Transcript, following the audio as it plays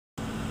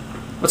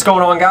What's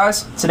going on,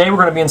 guys? Today we're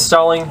going to be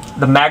installing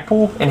the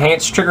Magpul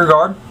enhanced trigger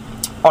guard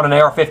on an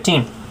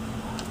AR-15.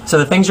 So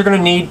the things you're going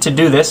to need to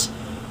do this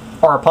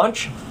are a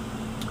punch,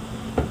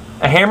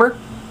 a hammer,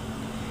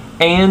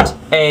 and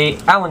a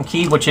Allen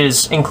key, which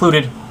is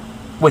included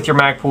with your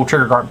Magpul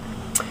trigger guard.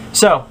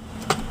 So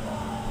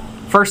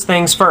first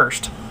things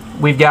first,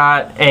 we've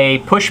got a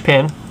push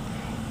pin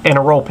and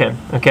a roll pin.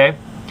 Okay,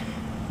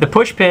 the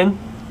push pin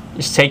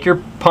is take your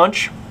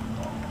punch,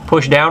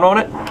 push down on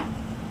it,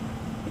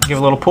 give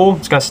a little pull,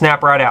 it's going to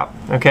snap right out.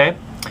 Okay,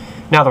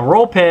 now the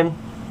roll pin,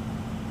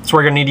 that's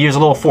where you're going to need to use a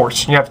little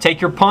force. You have to take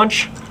your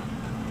punch,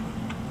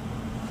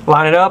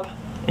 line it up,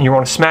 and you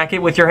want to smack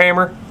it with your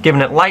hammer,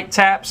 giving it light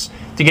taps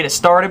to get it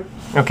started.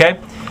 Okay,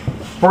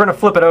 we're going to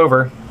flip it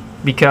over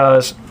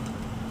because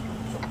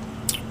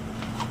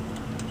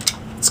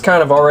it's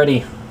kind of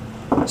already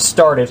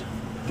started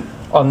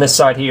on this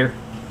side here.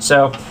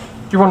 So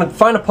you want to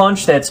find a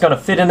punch that's going to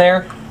fit in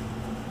there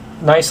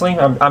nicely.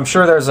 I'm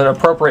sure there's an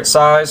appropriate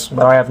size,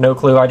 but I have no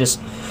clue. I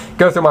just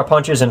go through my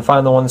punches and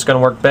find the one that's going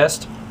to work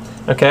best.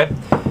 Okay,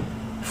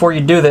 before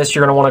you do this,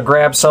 you're going to want to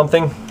grab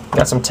something,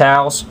 got some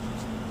towels,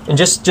 and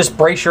just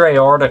brace your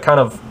AR to kind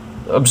of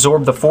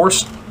absorb the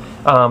force.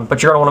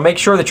 But you're going to want to make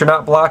sure that you're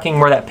not blocking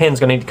where that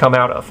pin's going to need to come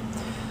out of.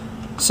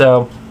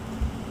 So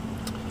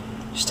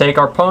just take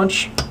our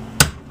punch,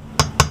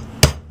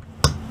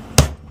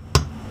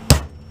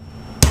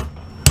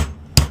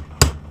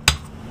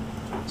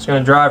 it's going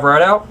to drive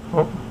right out.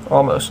 Oh,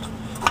 almost.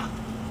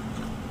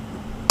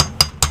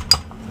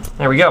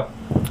 There we go.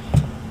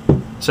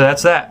 So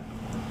that's that.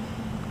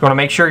 You want to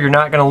make sure you're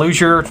not going to lose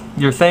your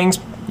things.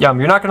 You're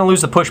not going to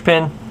lose the push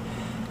pin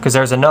because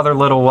there's another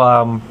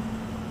little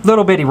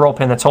little bitty roll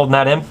pin that's holding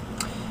that in.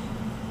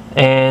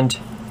 And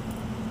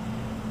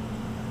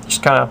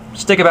just kind of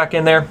stick it back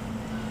in there,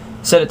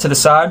 set it to the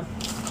side.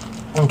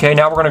 Okay,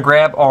 now we're going to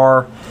grab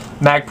our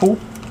Magpul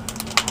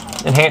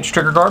enhanced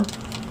trigger guard.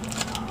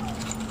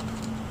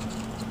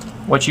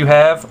 What you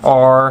have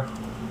are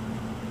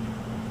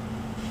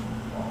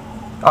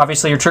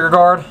obviously your trigger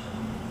guard.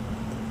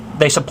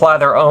 They supply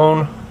their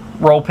own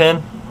roll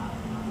pin,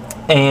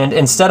 and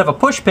instead of a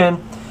push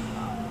pin,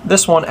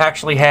 this one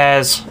actually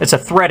has, it's a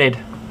threaded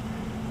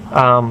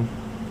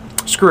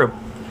screw.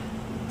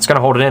 It's going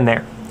to hold it in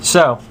there.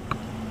 So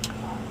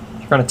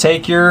you're going to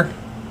take your,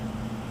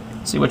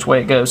 see which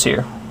way it goes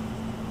here.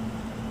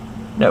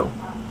 No,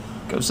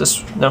 it goes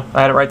this, no,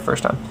 I had it right the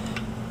first time.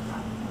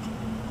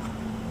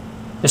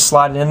 Just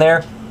slide it in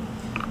there.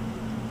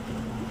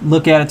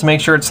 Look at it to make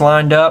sure it's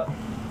lined up.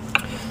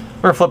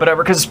 We're going to flip it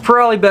over because it's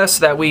probably best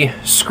that we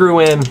screw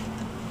in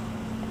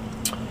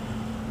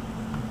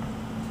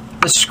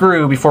the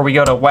screw before we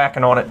go to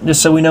whacking on it,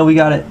 just so we know we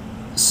got it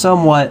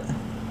somewhat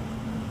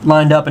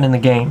lined up and in the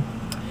game.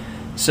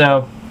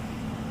 So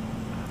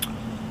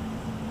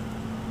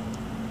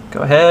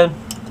go ahead.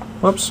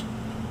 Whoops.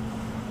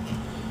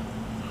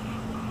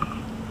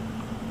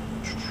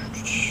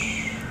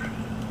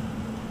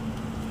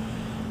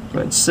 Go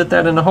ahead and sit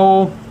that in the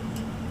hole.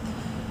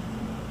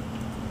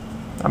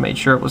 I made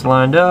sure it was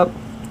lined up.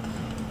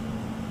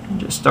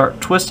 Just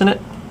start twisting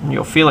it and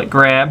you'll feel it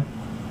grab.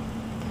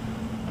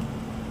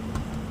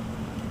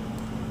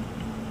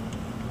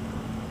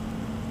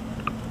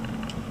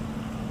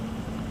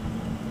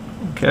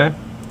 Okay,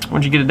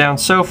 once you get it down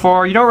so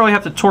far, you don't really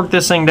have to torque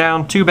this thing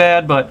down too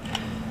bad, but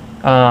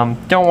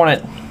don't want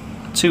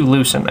it too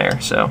loose in there.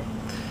 So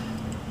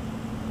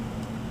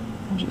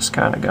I'm just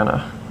kind of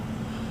gonna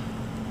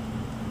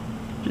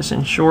just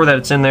ensure that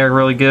it's in there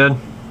really good,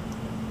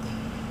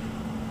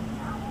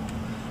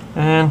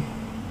 and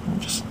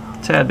just a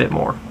tad bit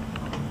more.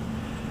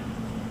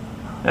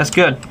 That's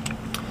good.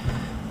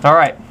 All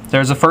right,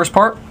 there's the first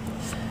part.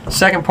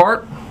 Second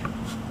part,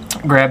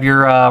 grab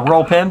your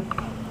roll pin.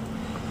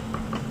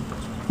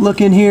 Look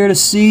in here to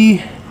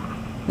see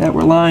that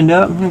we're lined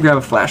up. I'm gonna grab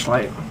a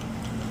flashlight.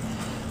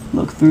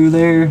 Look through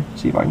there,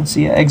 see if I can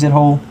see an exit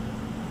hole.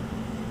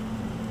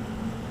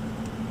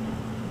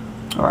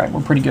 All right,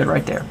 we're pretty good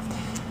right there.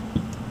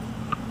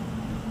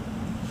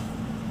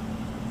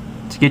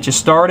 To get you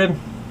started,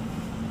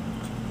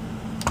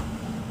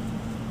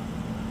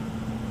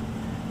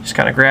 just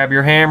kind of grab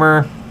your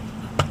hammer,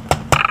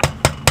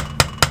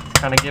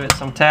 kind of give it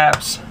some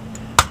taps.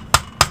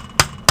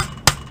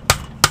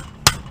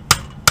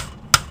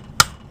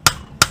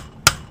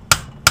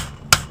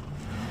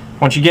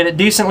 Once you get it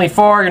decently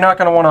far, you're not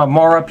going to want to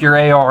mar up your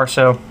AR,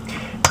 so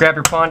grab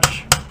your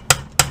punch.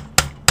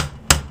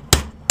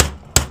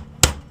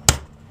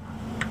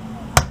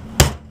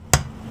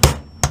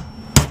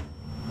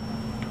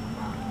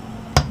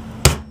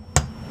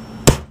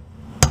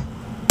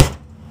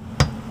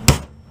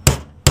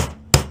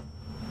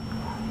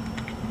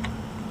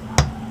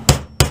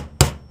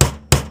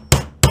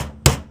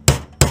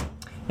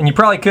 And you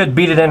probably could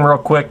beat it in real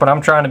quick, but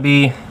I'm trying to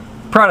be,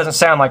 probably doesn't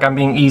sound like I'm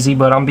being easy,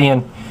 but I'm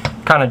being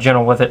kind of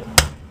gentle with it.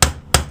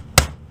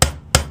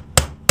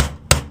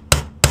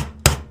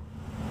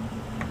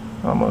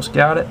 Almost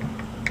got it.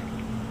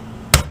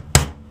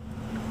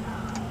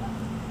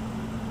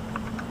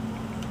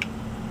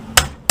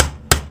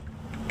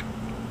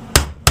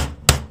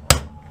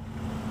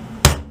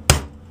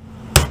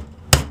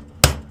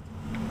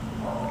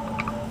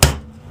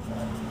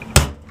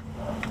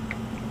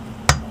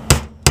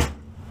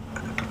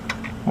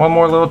 One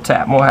more little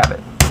tap and we'll have it.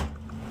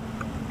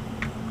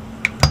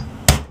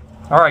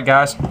 Alright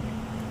guys,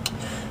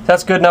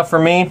 that's good enough for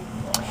me.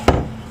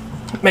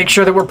 Make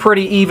sure that we're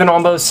pretty even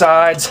on both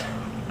sides.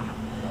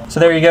 So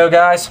there you go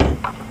guys.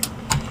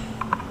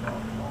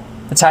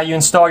 That's how you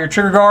install your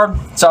trigger guard.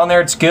 It's on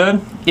there, it's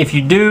good. If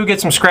you do get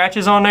some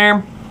scratches on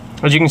there,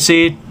 as you can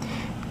see,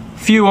 a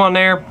few on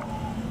there,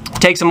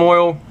 take some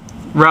oil,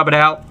 rub it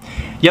out.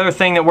 The other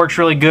thing that works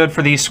really good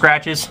for these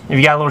scratches, if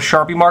you got a little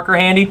Sharpie marker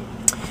handy,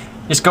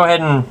 just go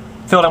ahead and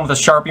fill it in with a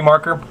Sharpie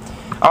marker.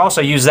 I also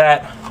use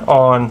that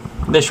on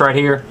this right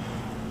here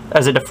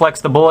as it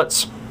deflects the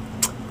bullets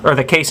or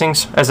the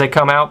casings as they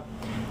come out.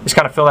 Just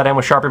kind of fill that in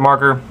with Sharpie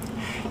marker.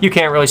 You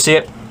can't really see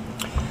it.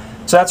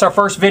 So that's our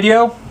first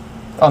video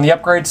on the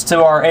upgrades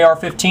to our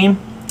AR-15.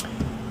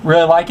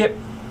 Really like it.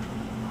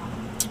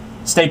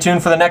 Stay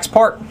tuned for the next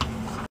part.